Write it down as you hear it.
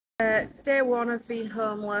Day one of being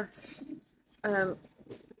homeless. It's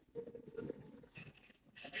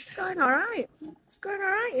going alright. It's going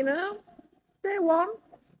alright, you know. Day one,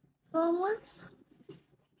 homeless.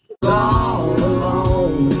 All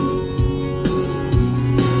alone.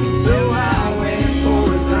 So I went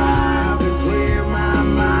for a drive to clear my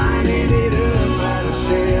mind. Ended up at a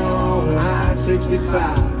Shell on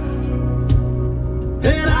I-65.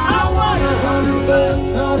 Then I won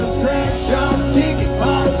 $100 on a scratch-off ticket.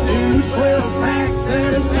 Bought 2 12-packs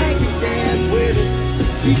and a tank of gas with it.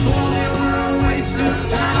 She swore they were a waste of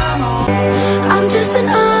time. I'm just an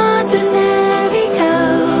ordinary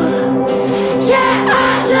girl. Yeah,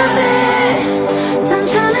 I love it. Done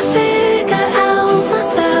trying to figure out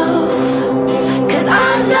myself. Cause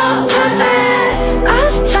I'm not perfect.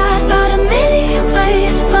 I've tried about a million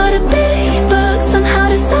ways, bought a billion books on how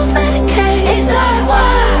to self-medicate. It don't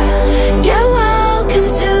work. You're welcome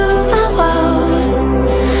to my world.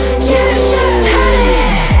 You should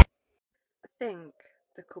panic. I think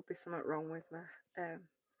there could be something wrong with me.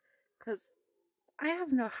 Because I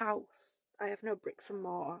have no house. I have no bricks and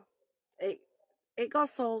mortar. It got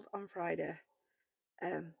sold on Friday.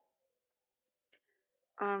 And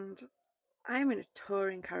I'm in a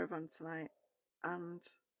touring caravan tonight. And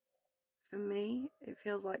for me, it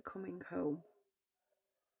feels like coming home.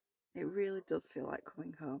 It really does feel like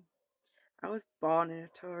coming home. I was born in a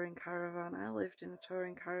touring caravan. I lived in a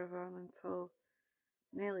touring caravan until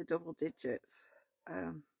nearly double digits.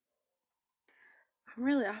 I'm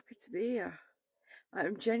really happy to be here.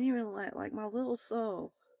 I'm genuinely, like my little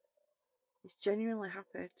soul is genuinely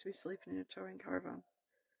happy to be sleeping in a touring caravan.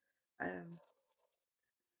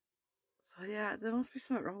 So yeah, there must be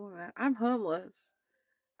something wrong with it. I'm homeless,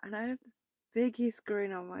 and I have the biggest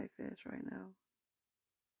grin on my face right now.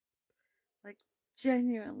 Like,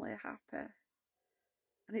 genuinely happy.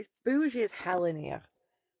 And it's bougie as hell in here.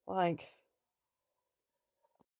 Like,